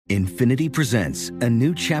Infinity presents a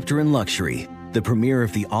new chapter in luxury, the premiere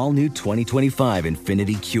of the all-new 2025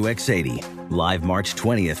 Infinity QX80, live March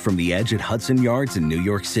 20th from the Edge at Hudson Yards in New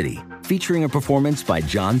York City, featuring a performance by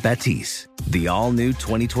Jon Batiste. The all-new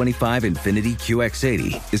 2025 Infinity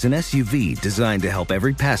QX80 is an SUV designed to help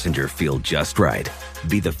every passenger feel just right.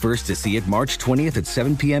 Be the first to see it March 20th at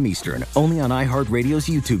 7 p.m. Eastern, only on iHeartRadio's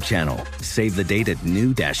YouTube channel. Save the date at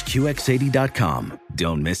new-QX80.com.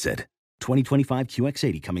 Don't miss it. 2025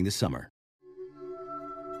 QX80 coming this summer.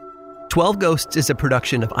 12 Ghosts is a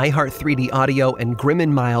production of iHeart 3D Audio and Grim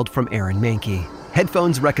 & Mild from Aaron Mahnke.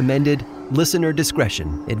 Headphones recommended. Listener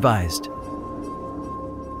discretion advised.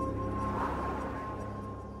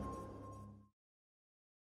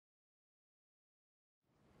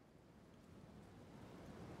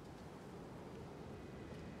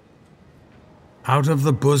 Out of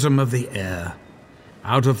the bosom of the air,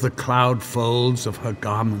 out of the cloud folds of her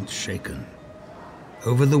garments shaken,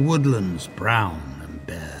 over the woodlands brown and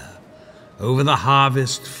bare, over the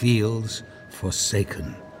harvest fields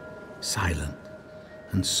forsaken, silent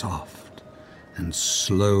and soft and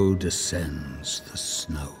slow descends the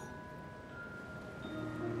snow.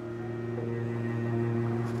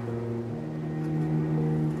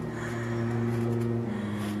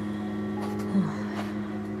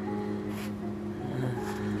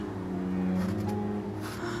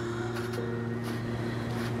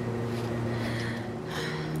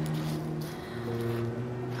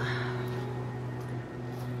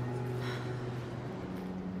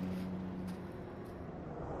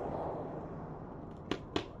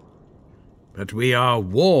 But we are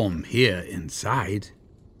warm here inside.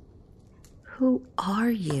 Who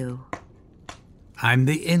are you? I'm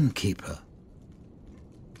the innkeeper.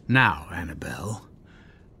 Now, Annabelle,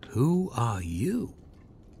 who are you?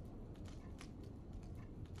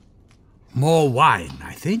 More wine,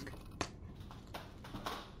 I think.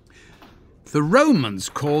 The Romans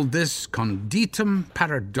called this conditum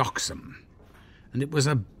paradoxum, and it was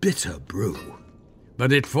a bitter brew.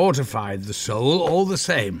 But it fortified the soul all the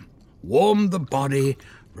same. Warmed the body,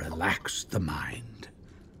 relaxed the mind,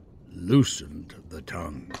 loosened the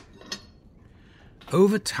tongue.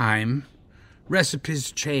 Over time,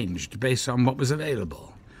 recipes changed based on what was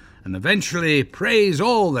available, and eventually, praise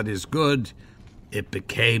all that is good, it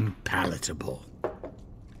became palatable.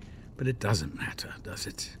 But it doesn't matter, does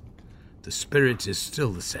it? The spirit is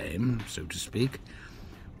still the same, so to speak.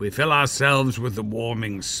 We fill ourselves with the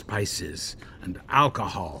warming spices, and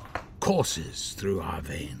alcohol courses through our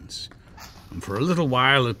veins. And for a little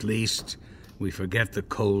while at least, we forget the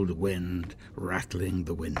cold wind rattling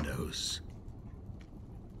the windows.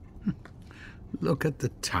 Look at the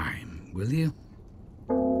time, will you?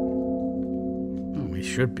 Well, we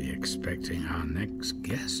should be expecting our next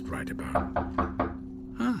guest right about.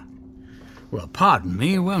 Well, pardon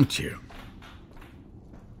me, won't you?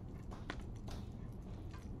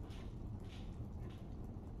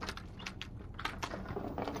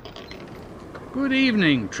 Good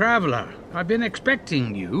evening, traveler. I've been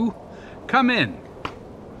expecting you. Come in.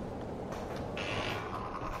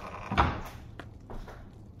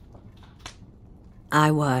 I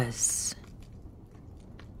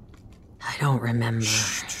don't remember.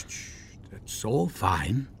 Shh. That's all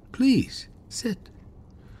fine. Please, sit.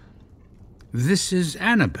 This is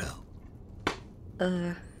Annabelle.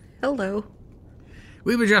 Hello.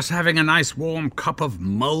 We were just having a nice warm cup of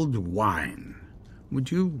mulled wine. Would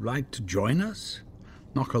you like to join us?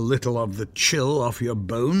 Knock a little of the chill off your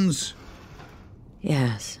bones?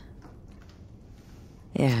 Yes.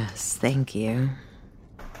 Yes, thank you.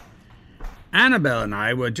 Annabelle and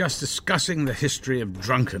I were just discussing the history of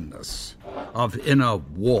drunkenness, of inner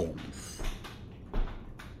warmth.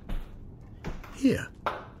 Here,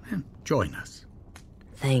 join us.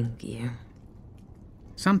 Thank you.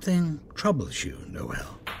 Something troubles you,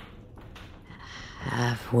 Noelle.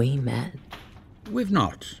 Have we met? We've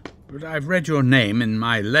not, but I've read your name in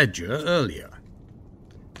my ledger earlier.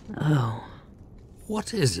 Oh.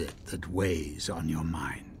 What is it that weighs on your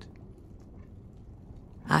mind?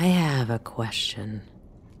 I have a question.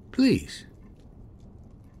 Please.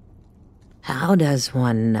 How does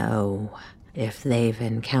one know if they've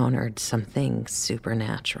encountered something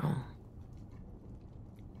supernatural?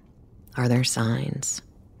 Are there signs?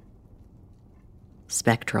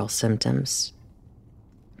 Spectral symptoms?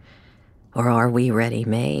 Or are we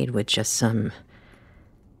ready-made with just some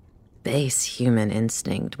base human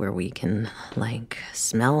instinct where we can,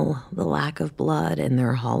 smell the lack of blood in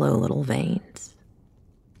their hollow little veins?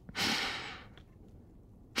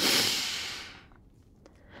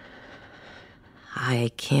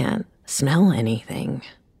 I can't smell anything.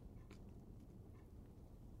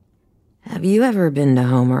 Have you ever been to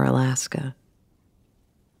Homer, Alaska?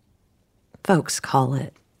 Folks call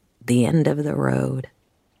it the end of the road.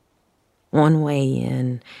 One way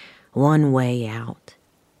in, one way out.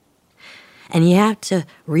 And you have to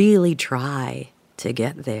really try to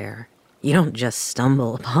get there. You don't just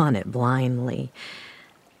stumble upon it blindly.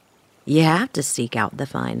 You have to seek out the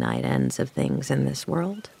finite ends of things in this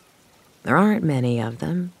world. There aren't many of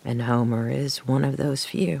them, and Homer is one of those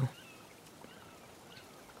few.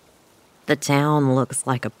 The town looks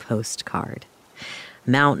like a postcard.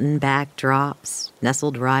 Mountain backdrops,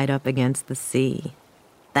 nestled right up against the sea.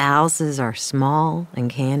 The houses are small and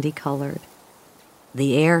candy-colored.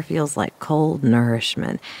 The air feels like cold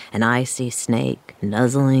nourishment, an icy snake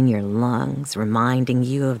nuzzling your lungs, reminding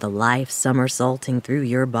you of the life somersaulting through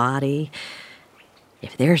your body.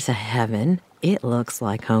 If there's a heaven, it looks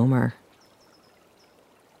like Homer.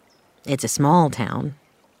 It's a small town.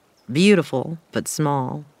 Beautiful, but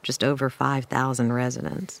small, just over 5,000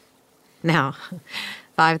 residents. Now,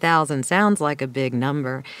 5,000 sounds like a big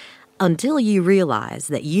number until you realize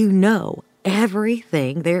that you know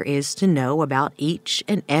everything there is to know about each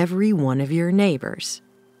and every one of your neighbors.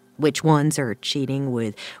 Which ones are cheating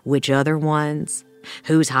with which other ones?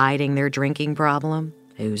 Who's hiding their drinking problem?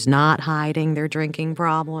 Who's not hiding their drinking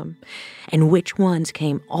problem? And which ones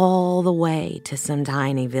came all the way to some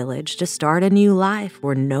tiny village to start a new life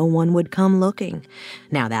where no one would come looking?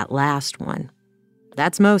 Now that last one,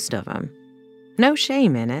 that's most of them. No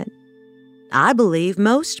shame in it. I believe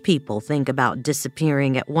most people think about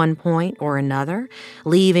disappearing at one point or another,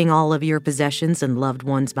 leaving all of your possessions and loved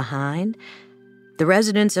ones behind. The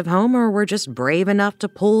residents of Homer were just brave enough to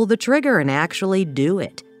pull the trigger and actually do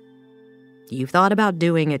it. You've thought about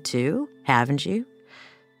doing it too, haven't you?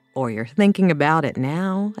 Or you're thinking about it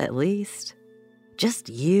now, at least. Just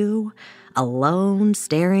you, alone,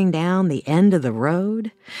 staring down the end of the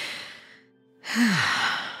road.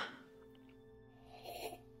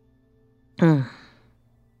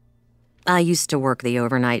 I used to work the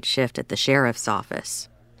overnight shift at the sheriff's office.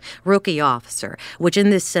 Rookie officer, which in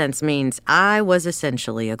this sense means I was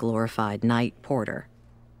essentially a glorified night porter.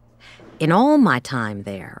 In all my time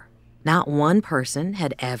there, not one person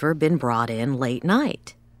had ever been brought in late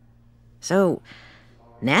night. So,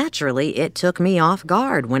 naturally, it took me off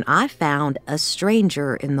guard when I found a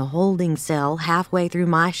stranger in the holding cell halfway through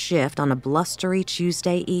my shift on a blustery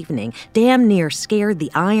Tuesday evening, damn near scared the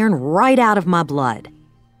iron right out of my blood.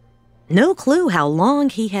 No clue how long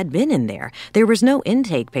he had been in there. There was no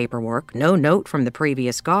intake paperwork, no note from the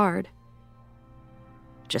previous guard.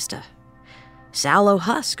 Just a sallow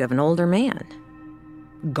husk of an older man.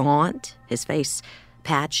 Gaunt, his face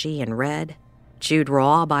patchy and red, chewed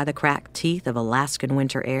raw by the cracked teeth of Alaskan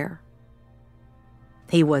winter air.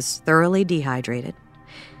 He was thoroughly dehydrated,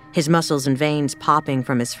 his muscles and veins popping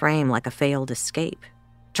from his frame like a failed escape,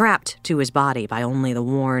 trapped to his body by only the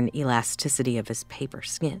worn elasticity of his paper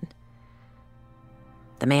skin.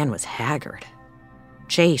 The man was haggard,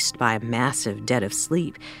 chased by a massive debt of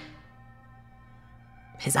sleep.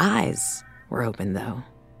 His eyes were open, though.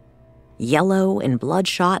 Yellow and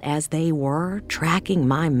bloodshot as they were, tracking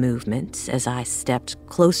my movements as I stepped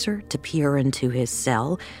closer to peer into his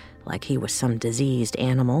cell like he was some diseased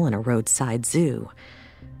animal in a roadside zoo.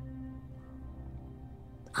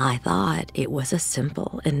 I thought it was a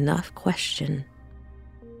simple enough question.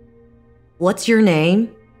 "What's your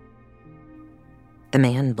name?" The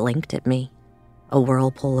man blinked at me, a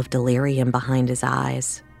whirlpool of delirium behind his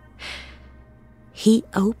eyes. He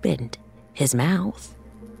opened his mouth,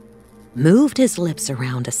 moved his lips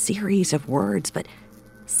around a series of words, but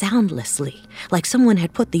soundlessly, like someone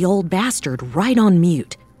had put the old bastard right on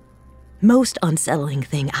mute. Most unsettling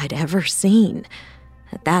thing I'd ever seen,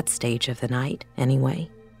 at that stage of the night, anyway.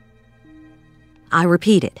 I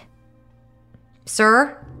repeated,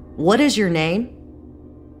 "Sir, what is your name?"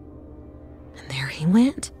 And there he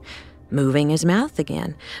went, moving his mouth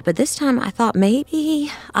again, but this time I thought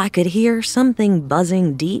maybe I could hear something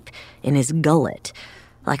buzzing deep in his gullet,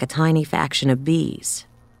 like a tiny faction of bees.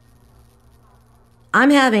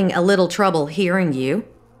 "I'm having a little trouble hearing you,"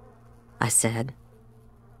 I said.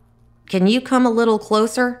 "Can you come a little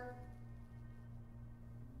closer?"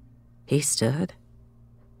 He stood,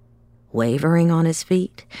 wavering on his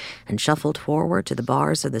feet, and shuffled forward to the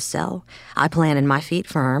bars of the cell. I planted my feet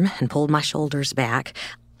firm and pulled my shoulders back.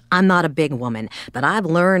 I'm not a big woman, but I've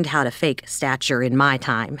learned how to fake stature in my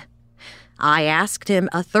time. I asked him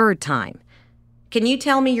a third time, "Can you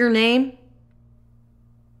tell me your name?"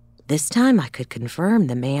 This time I could confirm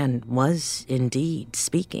the man was indeed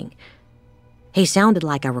speaking. He sounded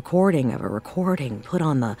like a recording of a recording put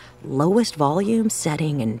on the lowest volume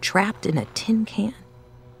setting and trapped in a tin can.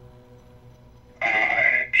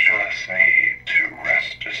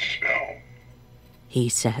 he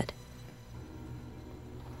said.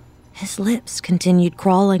 His lips continued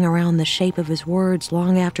crawling around the shape of his words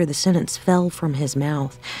long after the sentence fell from his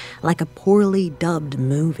mouth, like a poorly dubbed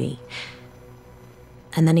movie.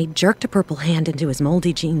 And then he jerked a purple hand into his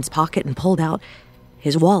moldy jeans pocket and pulled out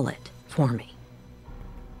his wallet for me.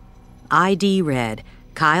 ID read,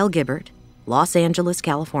 Kyle Gibbert, Los Angeles,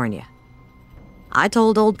 California. I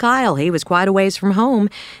told old Kyle he was quite a ways from home,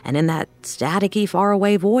 and in that staticky,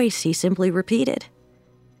 faraway voice, he simply repeated,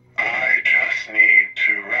 I just need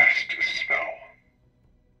to rest a spell.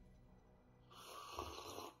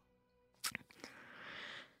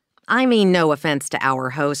 I mean, no offense to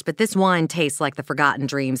our host, but this wine tastes like the forgotten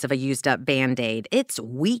dreams of a used-up Band-Aid. It's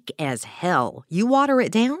weak as hell. You water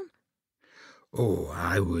it down? Oh,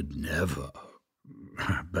 I would never.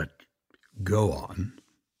 But go on.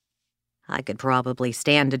 I could probably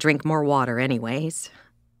stand to drink more water anyways.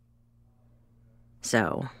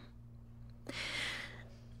 So,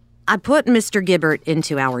 I put Mr. Gibbert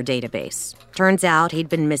into our database. Turns out he'd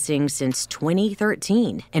been missing since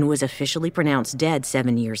 2013 and was officially pronounced dead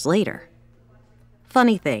 7 years later.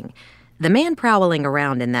 Funny thing, the man prowling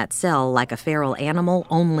around in that cell like a feral animal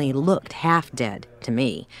only looked half dead to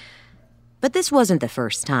me. But this wasn't the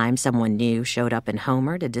first time someone new showed up in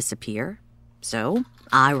Homer to disappear. So,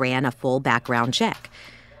 I ran a full background check.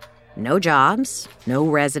 No jobs, no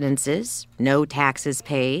residences, no taxes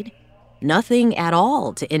paid. Nothing at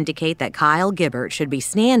all to indicate that Kyle Gibbert should be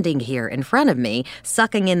standing here in front of me,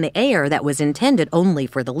 sucking in the air that was intended only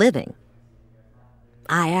for the living.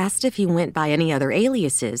 I asked if he went by any other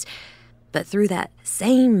aliases, but through that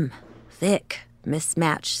same thick,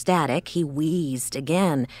 mismatched static, he wheezed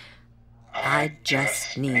again. I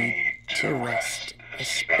just need to rest a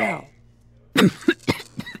spell.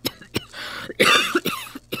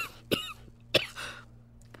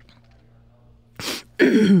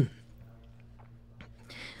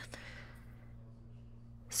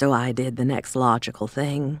 So I did the next logical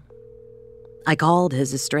thing. I called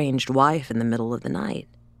his estranged wife in the middle of the night.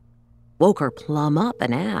 Woke her plumb up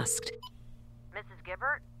and asked, Mrs.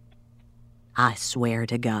 Gibbert? I swear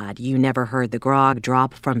to God, you never heard the grog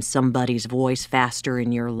drop from somebody's voice faster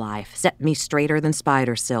in your life. Set me straighter than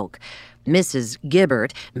spider silk. Mrs.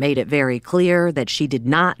 Gibbert made it very clear that she did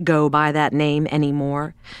not go by that name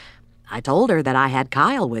anymore. I told her that I had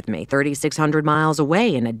Kyle with me, 3,600 miles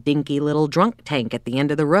away in a dinky little drunk tank at the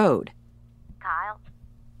end of the road. Kyle?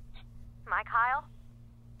 My Kyle?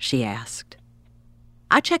 She asked.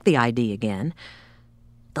 I checked the ID again.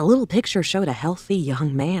 The little picture showed a healthy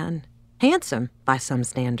young man. Handsome, by some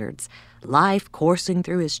standards. Life coursing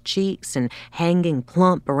through his cheeks and hanging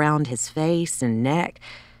plump around his face and neck.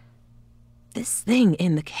 This thing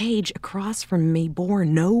in the cage across from me bore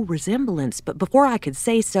no resemblance, but before I could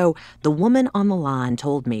say so, the woman on the line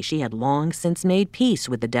told me she had long since made peace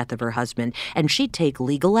with the death of her husband, and she'd take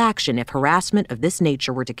legal action if harassment of this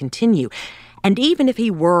nature were to continue. And even if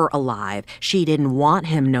he were alive, she didn't want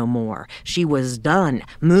him no more. She was done,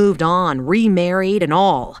 moved on, remarried and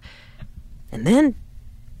all. And then,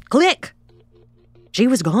 click! She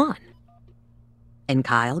was gone. And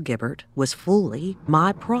Kyle Gibbert was fully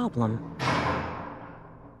my problem.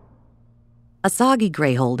 A soggy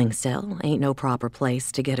gray holding cell ain't no proper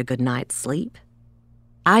place to get a good night's sleep.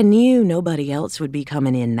 I knew nobody else would be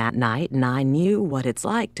coming in that night, and I knew what it's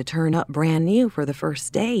like to turn up brand new for the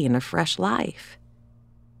first day in a fresh life.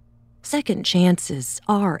 Second chances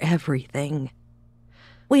are everything.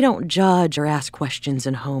 We don't judge or ask questions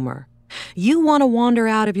in Homer. You want to wander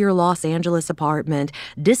out of your Los Angeles apartment,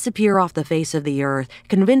 disappear off the face of the earth,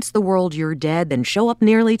 convince the world you're dead, then show up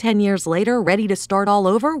nearly 10 years later, ready to start all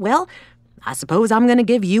over? Well, I suppose I'm going to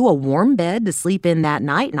give you a warm bed to sleep in that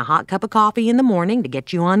night and a hot cup of coffee in the morning to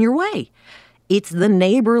get you on your way. It's the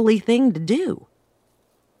neighborly thing to do.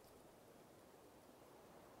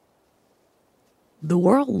 The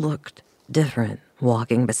world looked different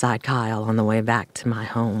walking beside Kyle on the way back to my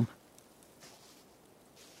home.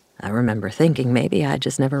 I remember thinking maybe I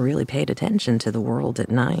just never really paid attention to the world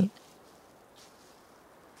at night.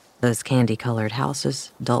 Those candy-colored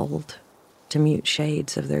houses dulled to mute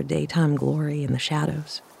shades of their daytime glory in the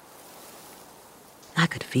shadows. I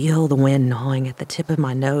could feel the wind gnawing at the tip of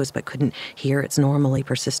my nose but couldn't hear its normally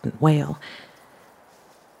persistent wail.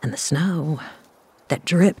 And the snow that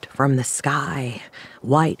dripped from the sky,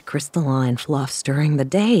 white crystalline fluffs during the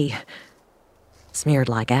day, smeared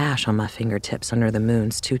like ash on my fingertips under the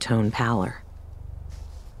moon's two-tone pallor.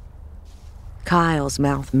 Kyle's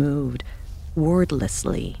mouth moved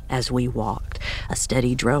wordlessly as we walked, a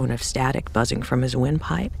steady drone of static buzzing from his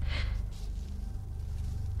windpipe.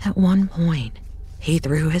 At one point, he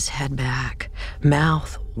threw his head back,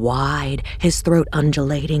 mouth wide, his throat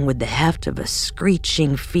undulating with the heft of a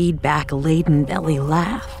screeching, feedback-laden belly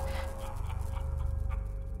laugh.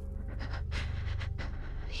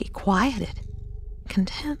 He quieted,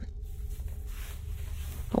 content,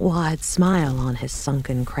 a wide smile on his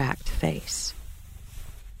sunken, cracked face.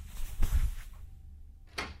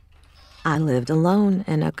 I lived alone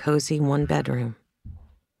in a cozy one-bedroom.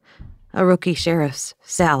 A rookie sheriff's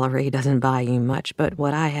salary doesn't buy you much, but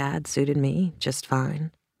what I had suited me just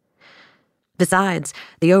fine. Besides,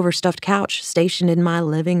 the overstuffed couch stationed in my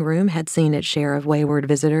living room had seen its share of wayward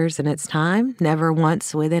visitors in its time, never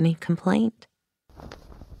once with any complaint.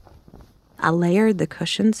 I layered the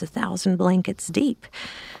cushions 1,000 blankets deep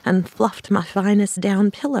and fluffed my finest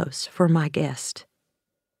down pillows for my guest.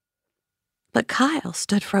 But Kyle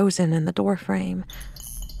stood frozen in the doorframe,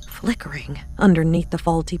 flickering underneath the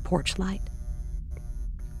faulty porch light.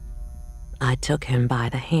 I took him by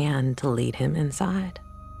the hand to lead him inside.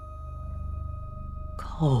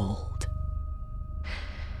 Cold.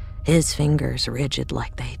 His fingers rigid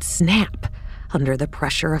like they'd snap under the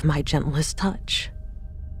pressure of my gentlest touch.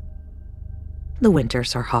 The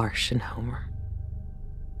winters are harsh in Homer.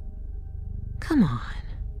 Come on,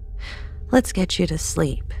 let's get you to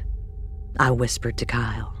sleep, I whispered to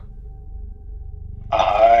Kyle.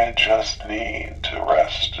 I just need to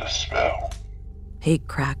rest a spell, He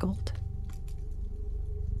crackled.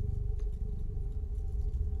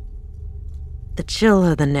 The chill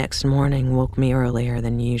of the next morning woke me earlier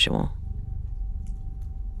than usual.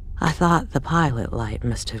 I thought the pilot light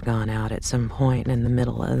must have gone out at some point in the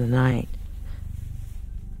middle of the night.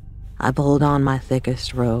 I pulled on my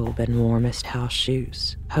thickest robe and warmest house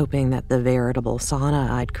shoes, hoping that the veritable sauna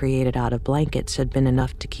I'd created out of blankets had been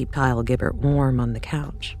enough to keep Kyle Gibbert warm on the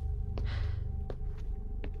couch.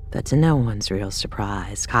 But to no one's real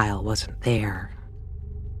surprise, Kyle wasn't there.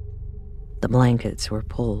 The blankets were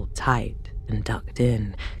pulled tight and tucked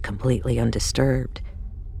in, completely undisturbed,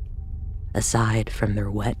 aside from their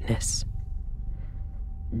wetness.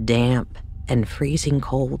 Damp and freezing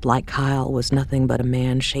cold like Kyle was nothing but a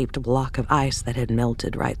man-shaped block of ice that had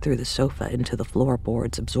melted right through the sofa into the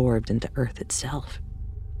floorboards, absorbed into Earth itself.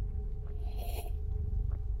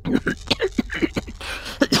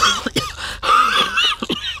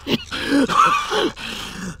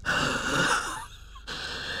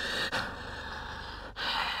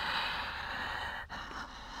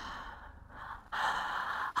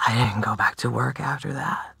 I didn't go back to work after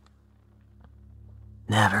that.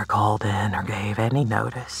 Never called in or gave any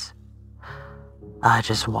notice. I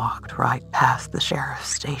just walked right past the sheriff's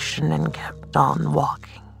station and kept on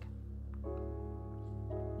walking.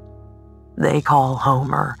 They call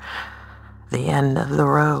Homer the end of the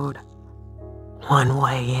road. One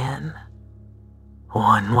way in,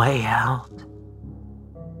 one way out.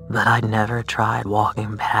 But I'd never tried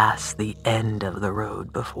walking past the end of the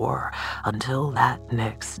road before until that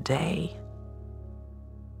next day.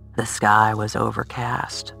 The sky was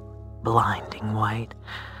overcast, blinding white,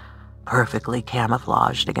 perfectly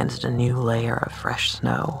camouflaged against a new layer of fresh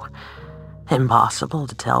snow. Impossible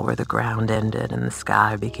to tell where the ground ended and the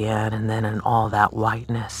sky began, and then in all that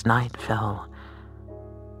whiteness, night fell,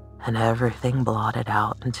 and everything blotted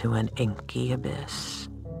out into an inky abyss.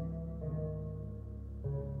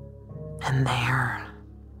 And there,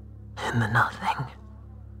 in the nothing,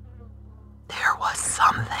 there was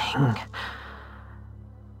something.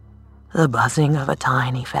 The buzzing of a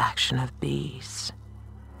tiny faction of bees.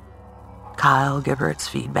 Kyle Gibbert's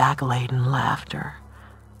feedback-laden laughter.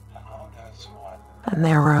 And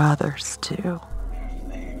there were others, too.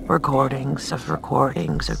 Recordings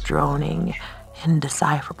of droning,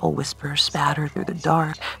 indecipherable whispers spattered through the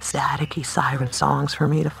dark, staticky siren songs for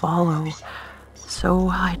me to follow. So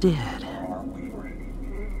I did.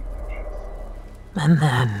 And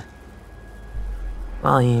then,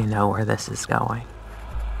 well, you know where this is going.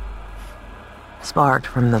 Sparked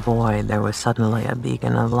from the void, there was suddenly a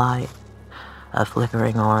beacon of light, a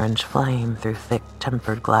flickering orange flame through thick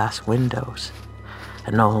tempered glass windows.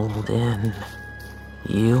 An old inn.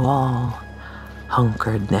 You all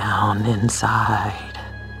hunkered down inside.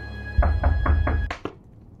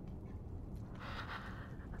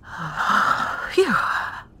 Phew.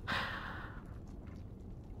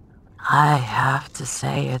 I have to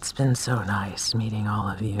say it's been so nice meeting all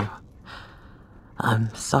of you.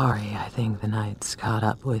 I'm sorry, I think the night's caught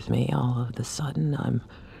up with me all of a sudden. I'm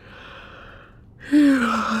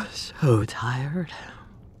so tired.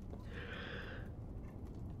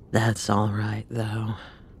 That's all right, though.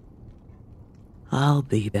 I'll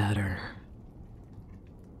be better.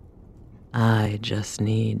 I just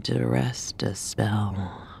need to rest a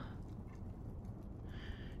spell.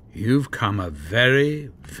 You've come a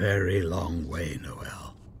very, very long way,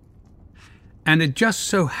 Noel. And it just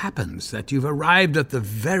so happens that you've arrived at the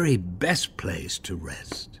very best place to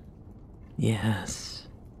rest. Yes.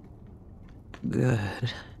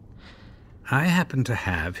 Good. I happen to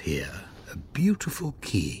have here a beautiful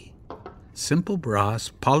key. Simple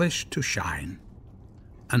brass, polished to shine.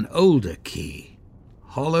 An older key.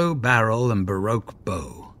 Hollow barrel and Baroque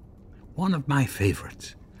bow. One of my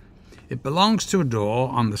favorites. It belongs to a door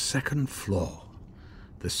on the second floor.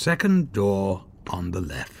 The second door on the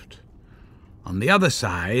left. On the other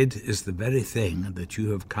side is the very thing that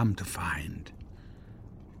you have come to find.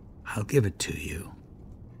 I'll give it to you.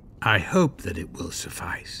 I hope that it will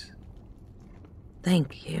suffice.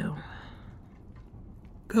 Thank you.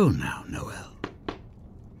 Go now, Noel.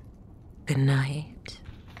 Good night.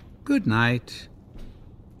 Good night.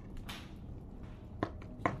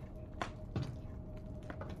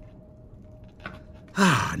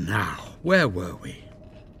 Now, where were we?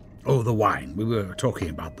 Oh, the wine. We were talking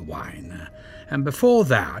about the wine. And before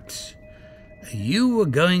that, you were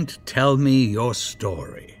going to tell me your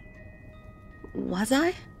story. Was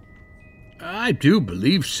I? I do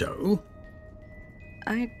believe so.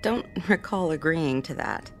 I don't recall agreeing to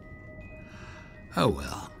that. Oh,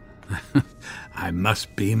 well. I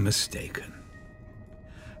must be mistaken.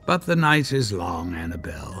 But the night is long,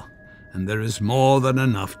 Annabelle, and there is more than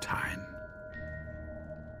enough time.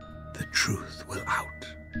 The truth will out.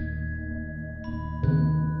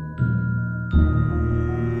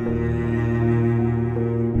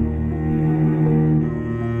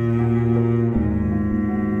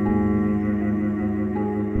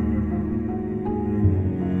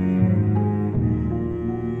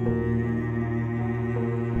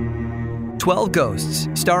 "12 Ghosts",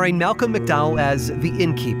 starring Malcolm McDowell as the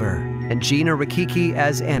Innkeeper and Gina Rikiki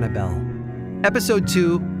as Annabelle. Episode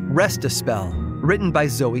 2, Rest a Spell, written by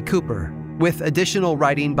Zoe Cooper, with additional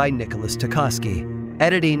writing by Nicholas Tukoski.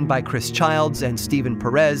 Editing by Chris Childs and Stephen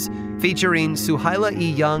Perez, featuring Suhaila E.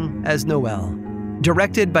 Young as Noel.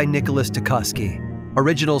 Directed by Nicholas Tukoski.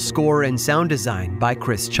 Original score and sound design by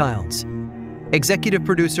Chris Childs. Executive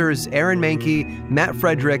producers Aaron Mahnke, Matt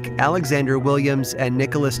Frederick, Alexander Williams, and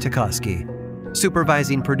Nicholas Tukoski.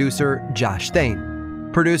 Supervising producer Josh Thane.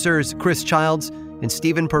 Producers Chris Childs and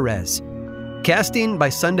Stephen Perez. Casting by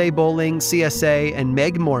Sunday Bowling, CSA, and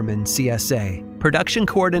Meg Mormon, CSA. Production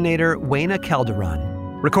coordinator Wayna Calderon.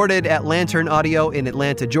 Recorded at Lantern Audio in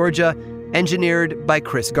Atlanta, Georgia. Engineered by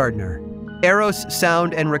Chris Gardner. Eros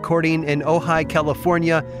Sound and Recording in Ojai,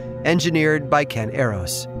 California. Engineered by Ken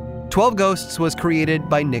Eros. 12 Ghosts was created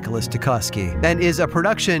by Nicholas Tukoski and is a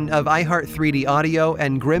production of iHeart 3D Audio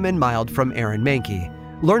and Grim and Mild from Aaron Mahnke.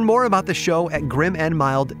 Learn more about the show at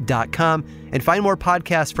grimandmild.com and find more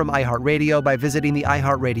podcasts from iHeartRadio by visiting the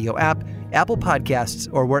iHeartRadio app, Apple Podcasts,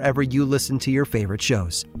 or wherever you listen to your favorite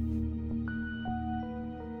shows.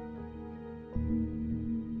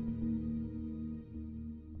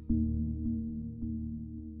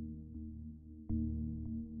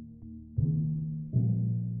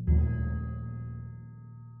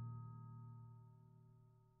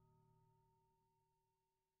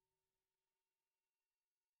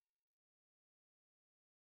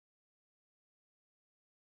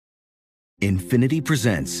 Infiniti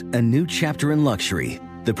presents a new chapter in luxury,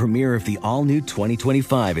 the premiere of the all-new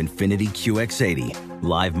 2025 Infiniti QX80,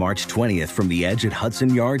 live March 20th from the Edge at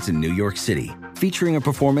Hudson Yards in New York City, featuring a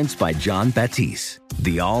performance by John Batiste.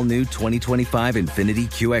 The all-new 2025 Infiniti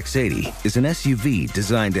QX80 is an SUV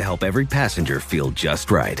designed to help every passenger feel just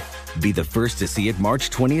right. Be the first to see it March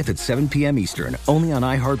 20th at 7 p.m. Eastern, only on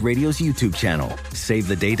iHeartRadio's YouTube channel. Save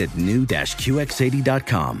the date at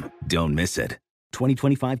new-QX80.com. Don't miss it.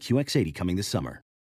 2025 QX80 coming this summer.